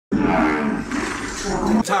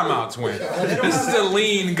Time out, twin. This is a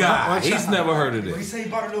lean guy. He's never heard of this.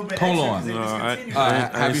 Hold on.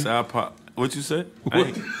 What you said? Go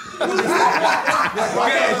ahead,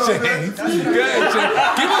 James. Go ahead, James.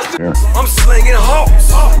 Give us the... I'm slinging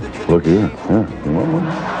hawks. Look here. Yeah, you want one?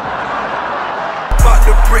 About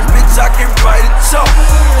to brick, bitch, I can write it talk.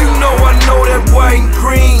 You know I know that white and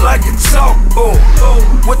green like a talk. Oh,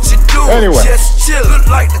 what you do? Anyway. Just chill. Look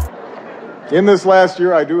like the... In this last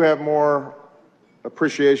year, I do have more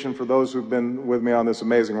appreciation for those who've been with me on this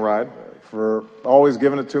amazing ride, for always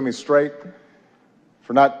giving it to me straight,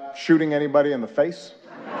 for not shooting anybody in the face.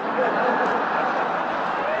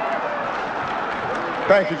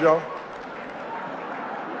 Thank you, Joe.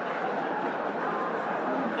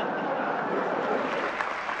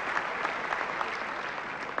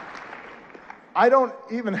 I don't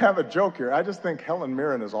even have a joke here. I just think Helen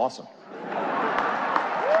Mirren is awesome.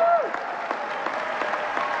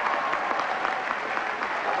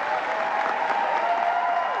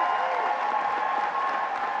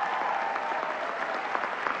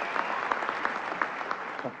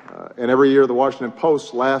 And every year, the Washington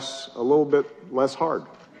Post laughs a little bit less hard.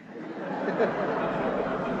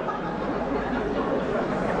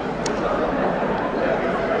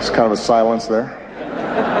 It's kind of a silence there,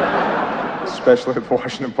 especially at the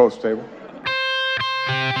Washington Post table.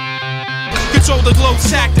 Control the glow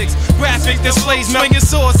tactics, graphic displays, melting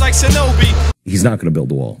swords like Shinobi. He's not going to build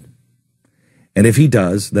the wall. And if he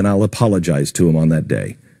does, then I'll apologize to him on that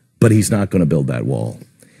day. But he's not going to build that wall.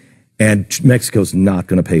 And Mexico's not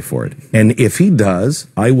going to pay for it. And if he does,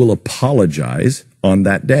 I will apologize on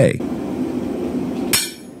that day.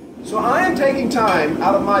 So I am taking time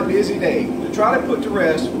out of my busy day to try to put to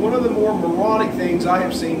rest one of the more moronic things I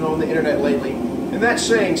have seen on the internet lately, and that's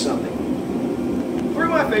saying something. Through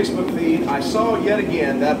my Facebook feed, I saw yet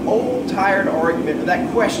again that old tired argument, that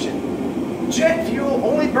question. Jet fuel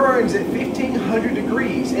only burns at 1,500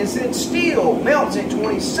 degrees, and since steel melts at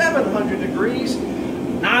 2,700 degrees,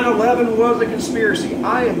 9/11 was a conspiracy.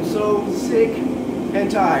 I am so sick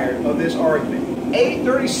and tired of this argument.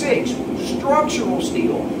 836, structural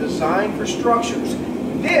steel, designed for structures.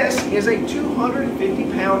 This is a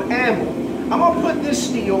 250-pound anvil. I'm going to put this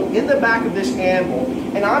steel in the back of this anvil,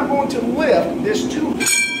 and I'm going to lift this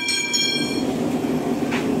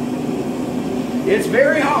It's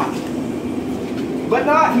very hot, but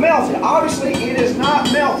not melted. Obviously, it is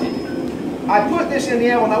not melted. I put this in the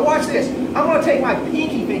anvil. Now watch this. I'm going to take my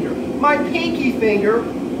pinky finger,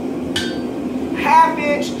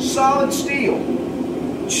 half-inch solid steel.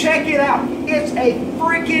 Check it out. It's a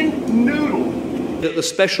freaking noodle. The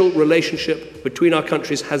special relationship between our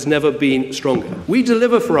countries has never been stronger. We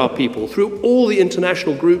deliver for our people through all the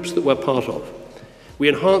international groups that we're part of. We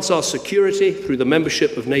enhance our security through the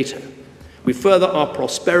membership of NATO. We further our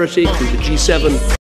prosperity through the G7.